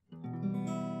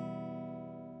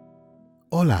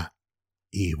Hola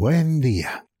y buen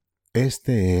día.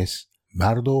 Este es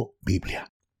Bardo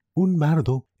Biblia. Un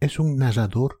bardo es un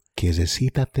narrador que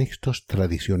recita textos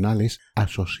tradicionales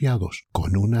asociados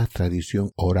con una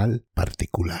tradición oral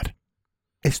particular.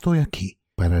 Estoy aquí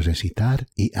para recitar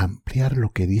y ampliar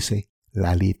lo que dice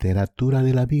la literatura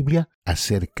de la Biblia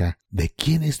acerca de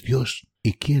quién es Dios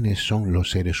y quiénes son los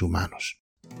seres humanos.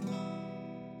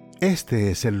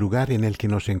 Este es el lugar en el que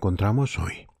nos encontramos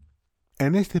hoy.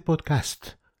 En este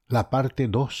podcast, la parte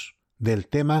 2 del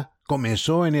tema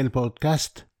comenzó en el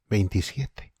podcast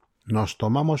 27. Nos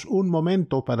tomamos un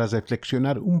momento para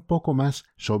reflexionar un poco más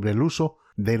sobre el uso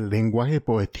del lenguaje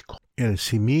poético, el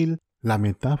símil, la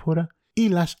metáfora y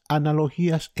las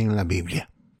analogías en la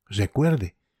Biblia.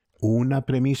 Recuerde, una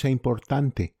premisa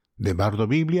importante de Bardo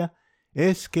Biblia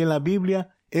es que la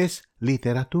Biblia es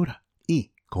literatura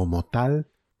y, como tal,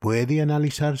 puede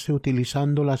analizarse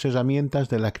utilizando las herramientas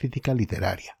de la crítica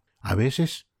literaria. A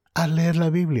veces, al leer la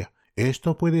Biblia,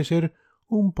 esto puede ser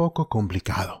un poco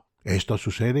complicado. Esto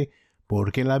sucede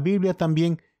porque la Biblia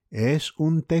también es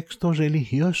un texto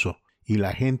religioso y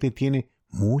la gente tiene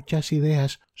muchas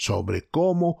ideas sobre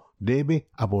cómo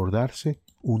debe abordarse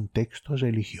un texto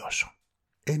religioso.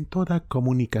 En toda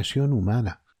comunicación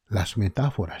humana, las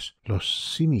metáforas,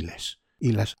 los símiles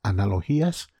y las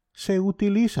analogías se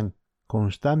utilizan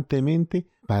constantemente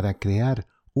para crear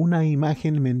una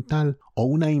imagen mental o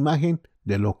una imagen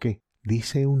de lo que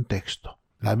dice un texto.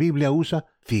 La Biblia usa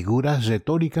figuras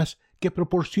retóricas que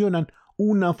proporcionan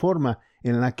una forma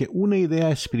en la que una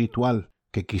idea espiritual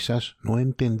que quizás no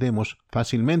entendemos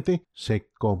fácilmente se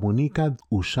comunica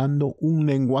usando un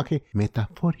lenguaje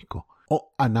metafórico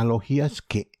o analogías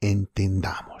que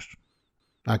entendamos.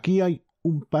 Aquí hay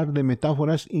un par de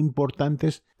metáforas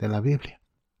importantes de la Biblia.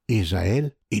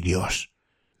 Israel y Dios.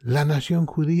 La nación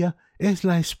judía es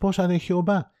la esposa de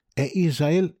Jehová e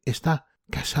Israel está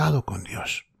casado con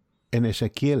Dios. En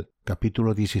Ezequiel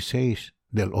capítulo 16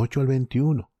 del 8 al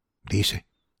 21 dice: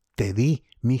 Te di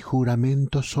mi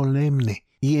juramento solemne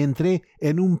y entré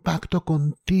en un pacto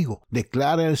contigo,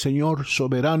 declara el Señor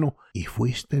soberano, y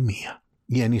fuiste mía.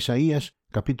 Y en Isaías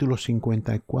capítulo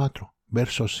 54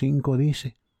 verso 5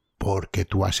 dice: Porque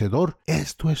tu hacedor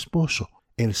es tu esposo,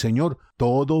 el Señor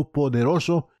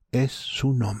Todopoderoso es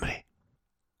su nombre.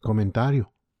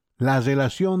 Comentario. La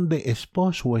relación de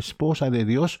esposo o esposa de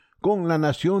Dios con la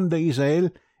nación de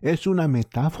Israel es una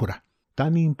metáfora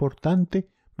tan importante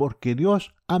porque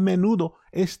Dios a menudo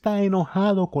está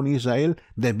enojado con Israel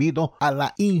debido a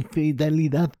la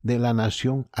infidelidad de la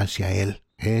nación hacia él.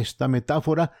 Esta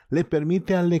metáfora le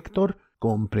permite al lector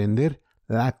comprender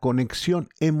la conexión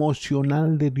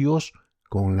emocional de Dios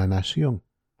con la nación,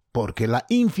 porque la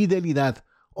infidelidad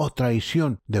o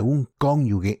traición de un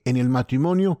cónyuge en el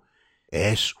matrimonio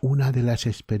es una de las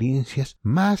experiencias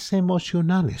más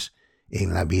emocionales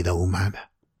en la vida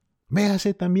humana.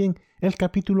 Véase también el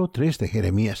capítulo 3 de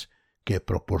Jeremías, que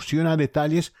proporciona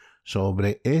detalles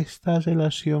sobre esta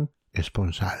relación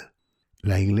esponsal.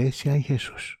 La Iglesia y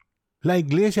Jesús. La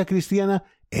Iglesia cristiana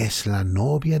es la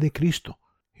novia de Cristo.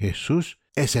 Jesús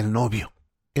es el novio.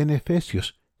 En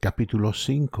Efesios capítulo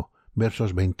 5,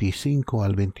 versos 25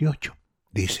 al 28,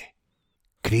 dice: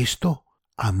 Cristo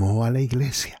amó a la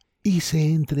Iglesia y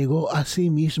se entregó a sí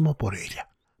mismo por ella,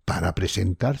 para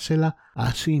presentársela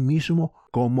a sí mismo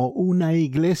como una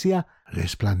iglesia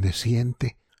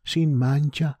resplandeciente, sin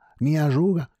mancha, ni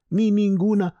arruga, ni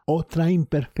ninguna otra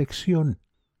imperfección.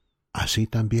 Así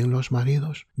también los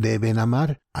maridos deben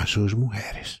amar a sus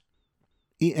mujeres.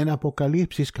 Y en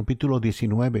Apocalipsis capítulo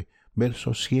 19,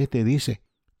 verso 7 dice: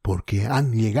 Porque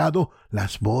han llegado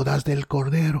las bodas del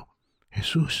Cordero,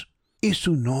 Jesús, y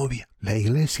su novia, la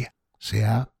Iglesia, se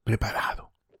ha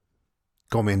preparado.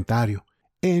 Comentario.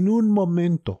 En un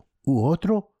momento u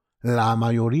otro, la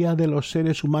mayoría de los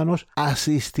seres humanos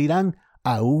asistirán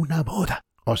a una boda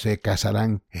o se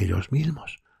casarán ellos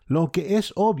mismos. Lo que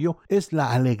es obvio es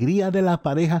la alegría de la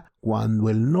pareja cuando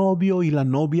el novio y la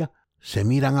novia se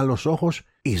miran a los ojos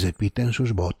y repiten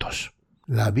sus votos.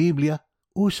 La Biblia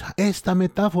usa esta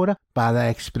metáfora para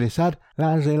expresar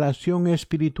la relación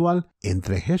espiritual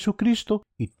entre Jesucristo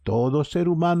y todo ser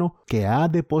humano que ha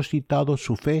depositado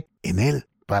su fe en Él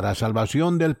para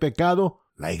salvación del pecado,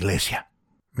 la Iglesia.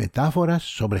 Metáforas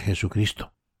sobre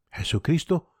Jesucristo.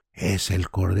 Jesucristo es el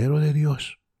Cordero de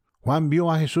Dios. Juan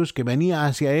vio a Jesús que venía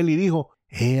hacia él y dijo: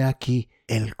 He aquí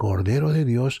el Cordero de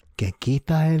Dios que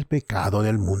quita el pecado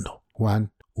del mundo.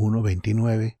 Juan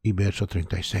 1:29 y verso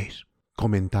 36.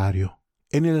 Comentario.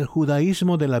 En el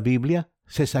judaísmo de la Biblia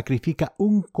se sacrifica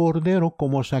un cordero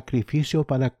como sacrificio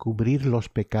para cubrir los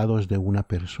pecados de una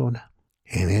persona.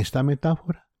 En esta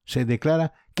metáfora se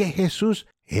declara que Jesús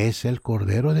es el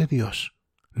Cordero de Dios,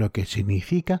 lo que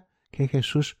significa que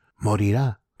Jesús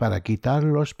morirá para quitar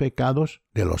los pecados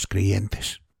de los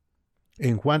creyentes.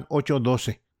 En Juan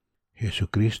 8:12,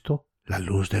 Jesucristo, la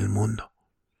luz del mundo.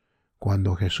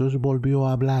 Cuando Jesús volvió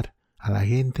a hablar a la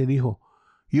gente, dijo: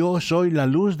 Yo soy la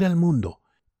luz del mundo.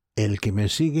 El que me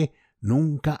sigue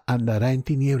nunca andará en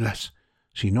tinieblas,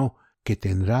 sino que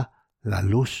tendrá la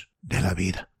luz de la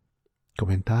vida.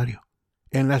 Comentario.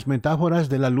 En las metáforas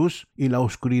de la luz y la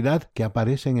oscuridad que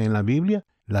aparecen en la Biblia,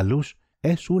 la luz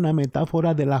es una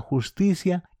metáfora de la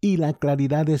justicia y la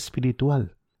claridad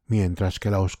espiritual, mientras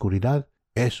que la oscuridad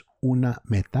es una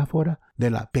metáfora de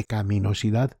la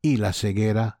pecaminosidad y la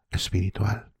ceguera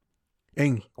espiritual.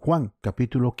 En Juan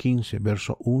capítulo 15,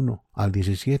 verso 1 al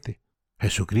 17,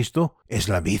 Jesucristo es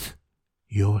la vid.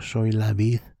 Yo soy la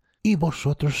vid, y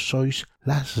vosotros sois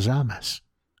las ramas.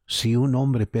 Si un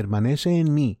hombre permanece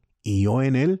en mí y yo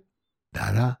en él,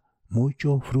 dará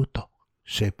mucho fruto.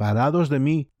 Separados de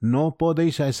mí no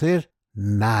podéis hacer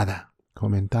nada.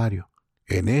 Comentario.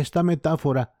 En esta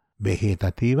metáfora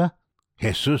vegetativa,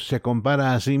 Jesús se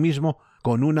compara a sí mismo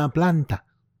con una planta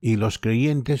y los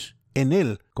creyentes en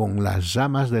él con las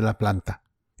ramas de la planta.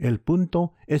 El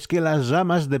punto es que las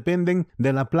ramas dependen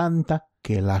de la planta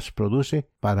que las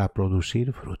produce para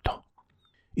producir fruto.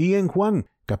 Y en Juan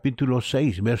capítulo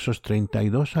 6, versos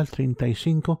 32 al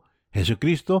 35,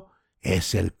 Jesucristo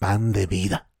es el pan de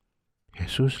vida.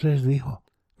 Jesús les dijo: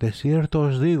 de cierto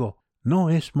os digo, no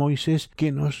es Moisés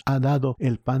quien os ha dado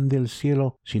el pan del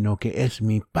cielo, sino que es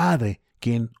mi Padre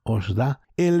quien os da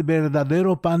el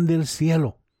verdadero pan del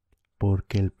cielo.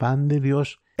 Porque el pan de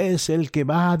Dios es el que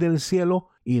baja del cielo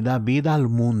y da vida al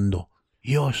mundo.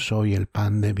 Yo soy el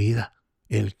pan de vida.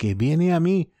 El que viene a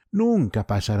mí nunca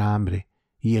pasará hambre,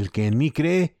 y el que en mí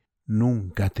cree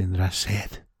nunca tendrá sed.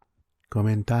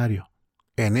 Comentario.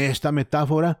 En esta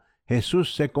metáfora,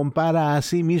 Jesús se compara a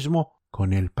sí mismo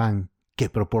con el pan, que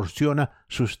proporciona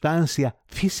sustancia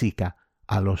física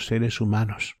a los seres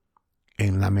humanos.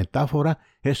 En la metáfora,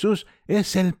 Jesús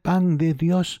es el pan de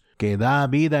Dios que da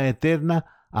vida eterna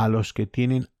a los que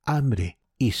tienen hambre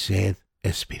y sed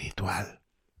espiritual.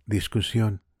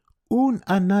 Discusión. Un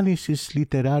análisis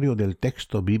literario del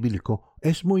texto bíblico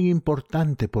es muy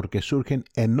importante porque surgen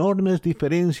enormes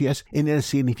diferencias en el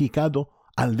significado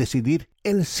al decidir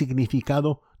el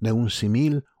significado de un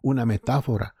símil, una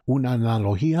metáfora, una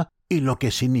analogía y lo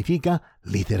que significa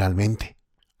literalmente.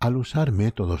 Al usar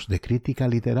métodos de crítica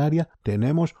literaria,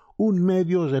 tenemos un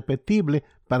medio repetible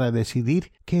para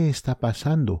decidir qué está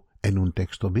pasando en un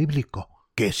texto bíblico,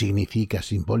 qué significa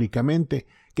simbólicamente,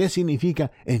 qué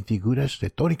significa en figuras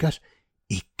retóricas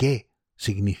y qué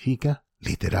significa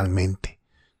literalmente.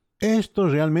 Esto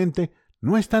realmente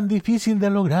no es tan difícil de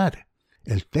lograr.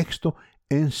 El texto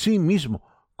en sí mismo,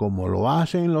 como lo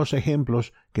hacen los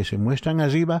ejemplos que se muestran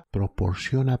arriba,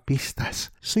 proporciona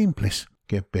pistas simples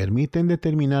que permiten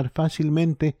determinar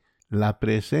fácilmente la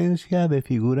presencia de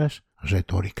figuras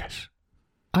retóricas.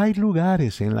 Hay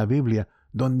lugares en la Biblia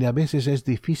donde a veces es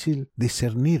difícil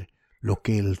discernir lo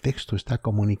que el texto está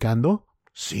comunicando.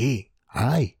 Sí,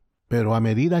 hay. Pero a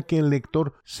medida que el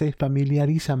lector se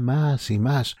familiariza más y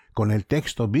más con el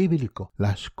texto bíblico,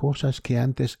 las cosas que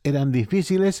antes eran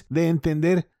difíciles de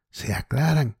entender se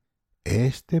aclaran.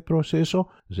 Este proceso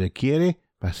requiere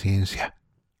paciencia.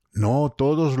 No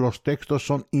todos los textos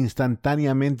son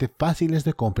instantáneamente fáciles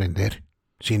de comprender.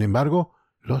 Sin embargo,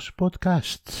 los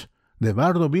podcasts de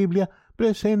Bardo Biblia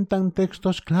presentan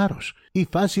textos claros y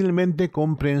fácilmente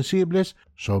comprensibles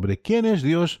sobre quién es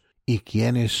Dios y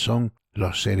quiénes son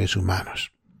los seres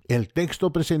humanos. El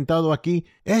texto presentado aquí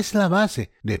es la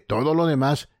base de todo lo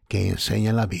demás que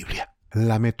enseña la Biblia.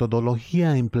 La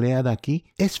metodología empleada aquí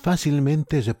es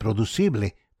fácilmente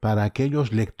reproducible para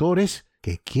aquellos lectores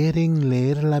que quieren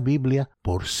leer la Biblia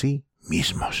por sí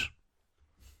mismos.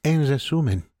 En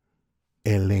resumen,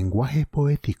 el lenguaje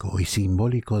poético y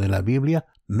simbólico de la Biblia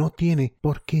no tiene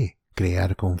por qué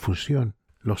crear confusión.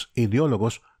 Los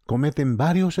ideólogos cometen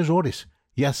varios errores,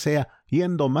 ya sea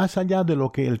yendo más allá de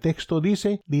lo que el texto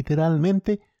dice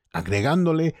literalmente,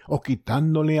 agregándole o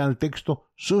quitándole al texto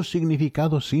su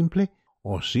significado simple,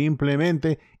 o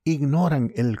simplemente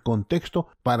ignoran el contexto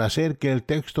para hacer que el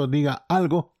texto diga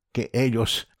algo que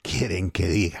ellos quieren que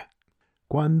diga.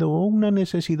 Cuando una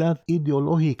necesidad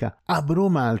ideológica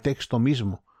abruma al texto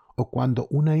mismo, o cuando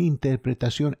una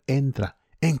interpretación entra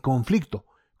en conflicto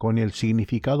con el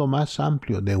significado más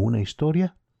amplio de una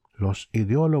historia, los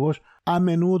ideólogos a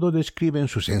menudo describen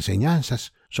sus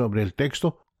enseñanzas sobre el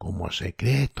texto como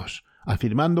secretos,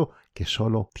 afirmando que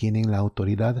solo tienen la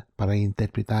autoridad para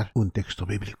interpretar un texto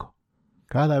bíblico.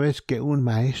 Cada vez que un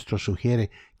maestro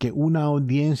sugiere que una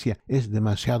audiencia es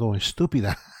demasiado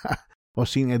estúpida o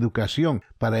sin educación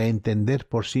para entender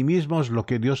por sí mismos lo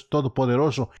que Dios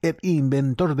Todopoderoso, el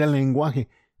inventor del lenguaje,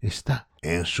 está,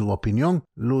 en su opinión,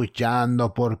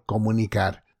 luchando por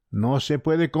comunicar, no se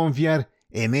puede confiar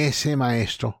en ese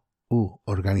maestro u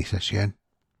organización.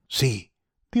 Sí,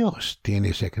 Dios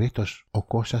tiene secretos o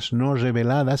cosas no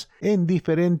reveladas en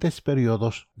diferentes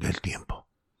periodos del tiempo.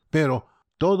 Pero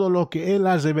todo lo que Él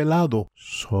ha revelado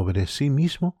sobre sí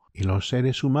mismo y los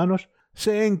seres humanos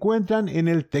se encuentran en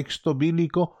el texto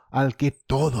bíblico al que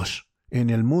todos en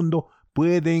el mundo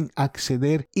pueden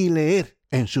acceder y leer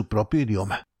en su propio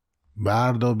idioma.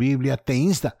 Bardo Biblia te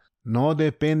insta, no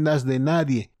dependas de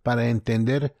nadie para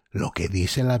entender lo que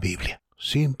dice la Biblia.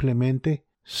 Simplemente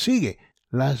sigue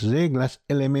las reglas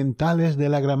elementales de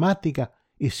la gramática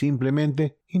y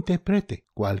simplemente interprete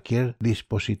cualquier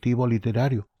dispositivo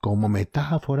literario como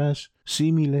metáforas,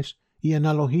 símiles y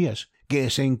analogías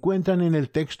que se encuentran en el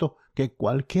texto que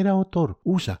cualquier autor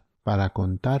usa para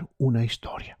contar una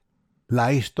historia.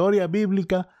 La historia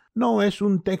bíblica no es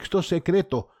un texto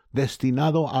secreto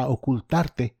destinado a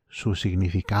ocultarte su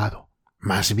significado.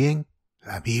 Más bien,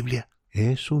 la Biblia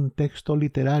es un texto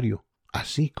literario,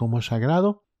 así como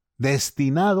sagrado,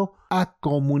 destinado a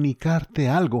comunicarte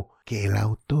algo que el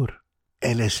autor,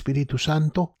 el Espíritu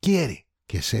Santo, quiere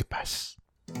que sepas.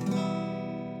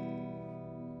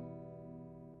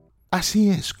 Así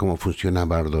es como funciona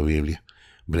Bardo Biblia.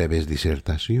 Breves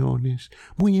disertaciones,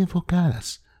 muy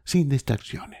enfocadas, sin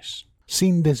distracciones,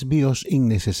 sin desvíos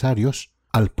innecesarios,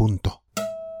 al punto.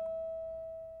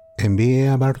 Envíe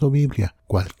a Bardo Biblia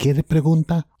cualquier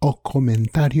pregunta o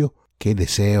comentario que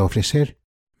desee ofrecer.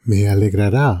 Me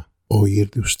alegrará oír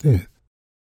de usted.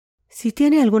 Si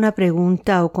tiene alguna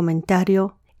pregunta o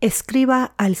comentario,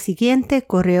 escriba al siguiente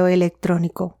correo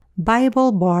electrónico: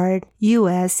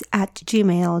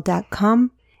 biblebardus@gmail.com.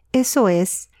 Eso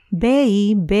es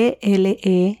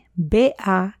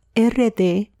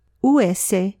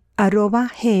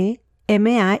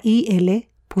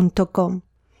biblebardus@gmail.com.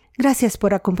 Gracias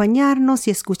por acompañarnos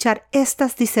y escuchar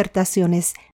estas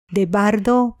disertaciones de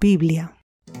Bardo Biblia.